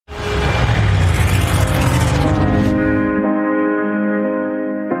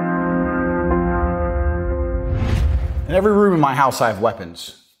every room in my house I have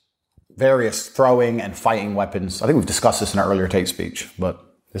weapons. Various throwing and fighting weapons. I think we've discussed this in our earlier Tate speech, but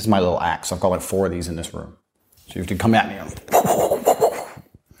this is my little axe. I've got like 4 of these in this room. So you have to come at me and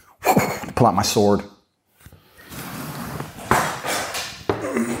pull out my sword.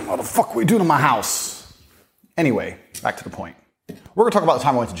 What the fuck are we doing in my house? Anyway, back to the point. We're going to talk about the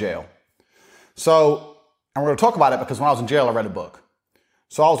time I went to jail. And we're going to talk about it because when I was in jail, I read a book.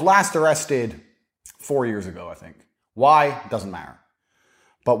 So I was last arrested 4 years ago, I think. Why? Doesn't matter.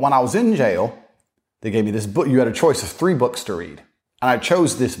 But when I was in jail, they gave me this book. You had a choice of 3 books to read. And I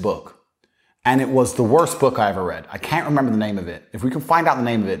chose this book. And it was the worst book I ever read. I can't remember the name of it. If we can find out the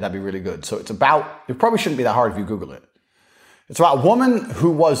name of it, that'd be really good. So it probably shouldn't be that hard if you Google it. It's about a woman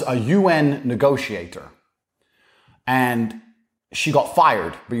who was a UN negotiator. And she got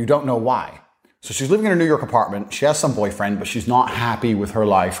fired, but you don't know why. So she's living in her New York apartment. She has some boyfriend, but she's not happy with her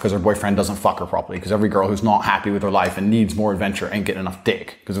life because her boyfriend doesn't fuck her properly. Because every girl who's not happy with her life and needs more adventure ain't getting enough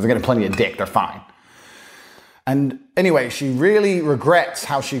dick. Because if they're getting plenty of dick, they're fine. And anyway, she really regrets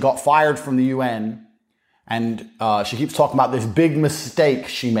how she got fired from the UN. And she keeps talking about this big mistake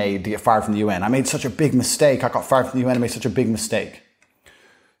she made to get fired from the UN. I made such a big mistake. I got fired from the UN. I made such a big mistake.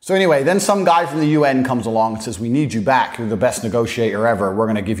 So anyway, then some guy from the UN comes along and says, we need you back. You're the best negotiator ever. We're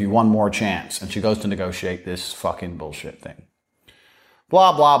going to give you one more chance. And she goes to negotiate this fucking bullshit thing.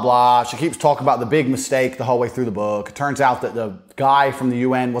 Blah, blah, blah. She keeps talking about the big mistake the whole way through the book. It turns out that the guy from the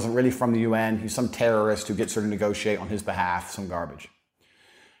UN wasn't really from the UN. He's some terrorist who gets her to negotiate on his behalf. Some garbage.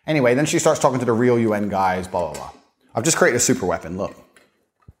 Anyway, then she starts talking to the real UN guys, blah, blah, blah. I've just created a super weapon. Look.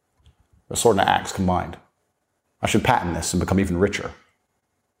 A sword and an axe combined. I should patent this and become even richer.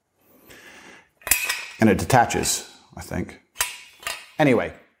 And it detaches, I think.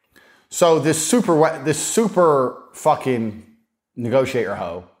 Anyway, so this super fucking negotiator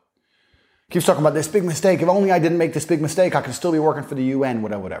hoe keeps talking about this big mistake. If only I didn't make this big mistake, I could still be working for the UN,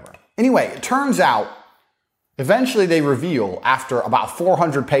 whatever. Anyway, it turns out, eventually they reveal, after about a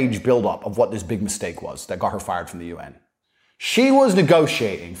 400-page buildup of what this big mistake was that got her fired from the UN. She was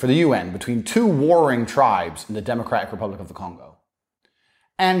negotiating for the UN between 2 warring tribes in the Democratic Republic of the Congo.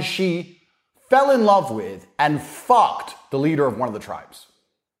 And she fell in love with and fucked the leader of one of the tribes.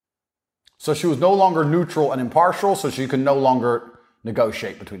 So she was no longer neutral and impartial, so she could no longer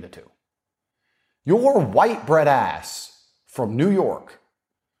negotiate between the 2. Your white bread ass from New York,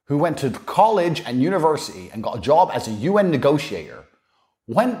 who went to college and university and got a job as a UN negotiator,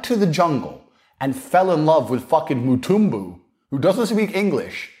 went to the jungle and fell in love with fucking Mutumbu, who doesn't speak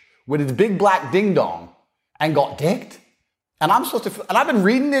English, with his big black ding dong, and got dicked? And I've been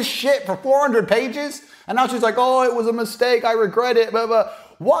reading this shit for 400 pages, and now she's like, oh, it was a mistake, I regret it, blah, blah.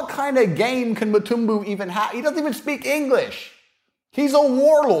 What kind of game can Mutumbu even have? He doesn't even speak English. He's a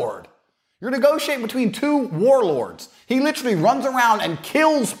warlord. You're negotiating between 2 warlords. He literally runs around and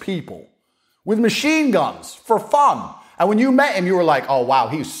kills people with machine guns for fun. And when you met him, you were like, oh, wow,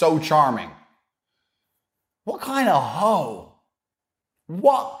 he's so charming. What kind of hoe?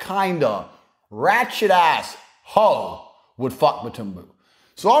 What kind of ratchet-ass hoe would fuck Mutumbu?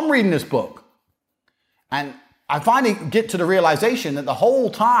 So I'm reading this book, and I finally get to the realization that the whole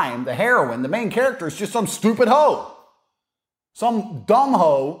time, the heroine, the main character, is just some stupid hoe. Some dumb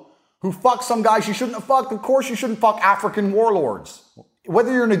hoe who fucks some guy she shouldn't have fucked. Of course you shouldn't fuck African warlords.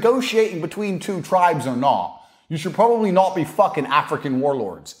 Whether you're negotiating between 2 tribes or not, you should probably not be fucking African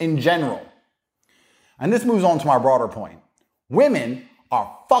warlords in general. And this moves on to my broader point. Women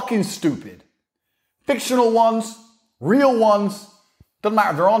are fucking stupid. Fictional ones, real ones, doesn't matter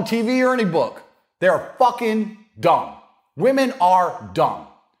if they're on TV or any book. They're fucking dumb. Women are dumb.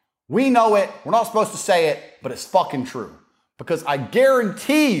 We know it. We're not supposed to say it, but it's fucking true. Because I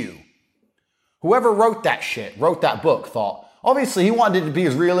guarantee you, whoever wrote that book, thought, obviously he wanted it to be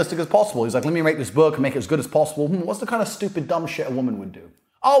as realistic as possible. He's like, let me make this book and make it as good as possible. What's the kind of stupid, dumb shit a woman would do?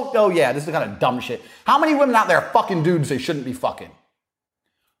 Oh yeah, this is the kind of dumb shit. How many women out there are fucking dudes they shouldn't be fucking?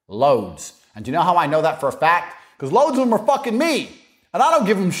 Loads. And do you know how I know that for a fact? Because loads of them are fucking me. And I don't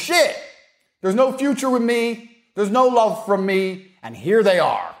give them shit. There's no future with me. There's no love from me. And here they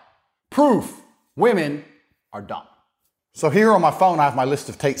are. Proof. Women are dumb. So here on my phone, I have my list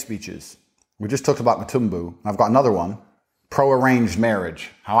of Tate speeches. We just talked about Mutumbu. I've got another one. Pro-arranged marriage.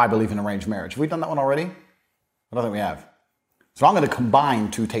 How I believe in arranged marriage. Have we done that one already? I don't think we have. So I'm going to combine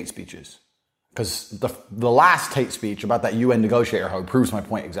 2 Tate speeches. Because the last Tate speech about that UN negotiator hoe proves my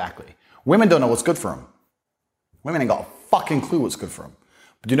point exactly. Women don't know what's good for them. Women ain't got a fucking clue what's good for them.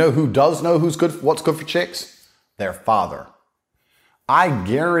 But you know who does know what's good for chicks? Their father. I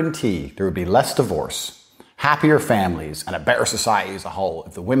guarantee there would be less divorce, happier families, and a better society as a whole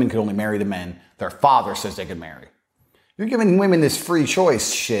if the women could only marry the men their father says they could marry. You're giving women this free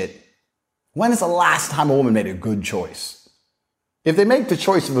choice shit. When is the last time a woman made a good choice? If they make the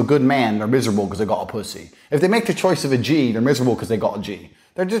choice of a good man, they're miserable because they got a pussy. If they make the choice of a G, they're miserable because they got a G.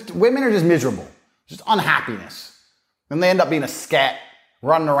 Women are just miserable. Just unhappiness. And they end up being a scat,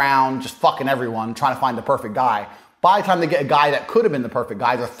 running around, just fucking everyone, trying to find the perfect guy. By the time they get a guy that could have been the perfect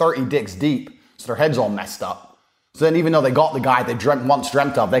guy, they're 30 dicks deep, so their head's all messed up. So then even though they got the guy they once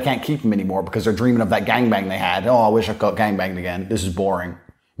dreamt of, they can't keep him anymore because they're dreaming of that gangbang they had. Oh, I wish I got gangbanged again. This is boring.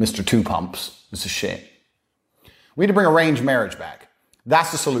 Mr. Two Pumps. This is shit. We need to bring arranged marriage back.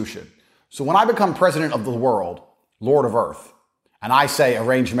 That's the solution. So when I become president of the world, Lord of Earth, and I say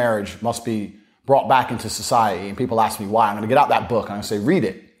arranged marriage must be brought back into society, and people ask me why, I'm going to get out that book and I'm going to say, read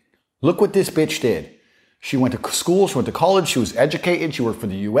it. Look what this bitch did. She went to school, she went to college, she was educated, she worked for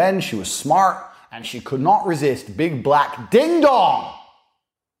the UN, she was smart, and she could not resist big black ding dong.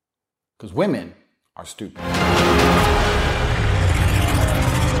 Because women are stupid.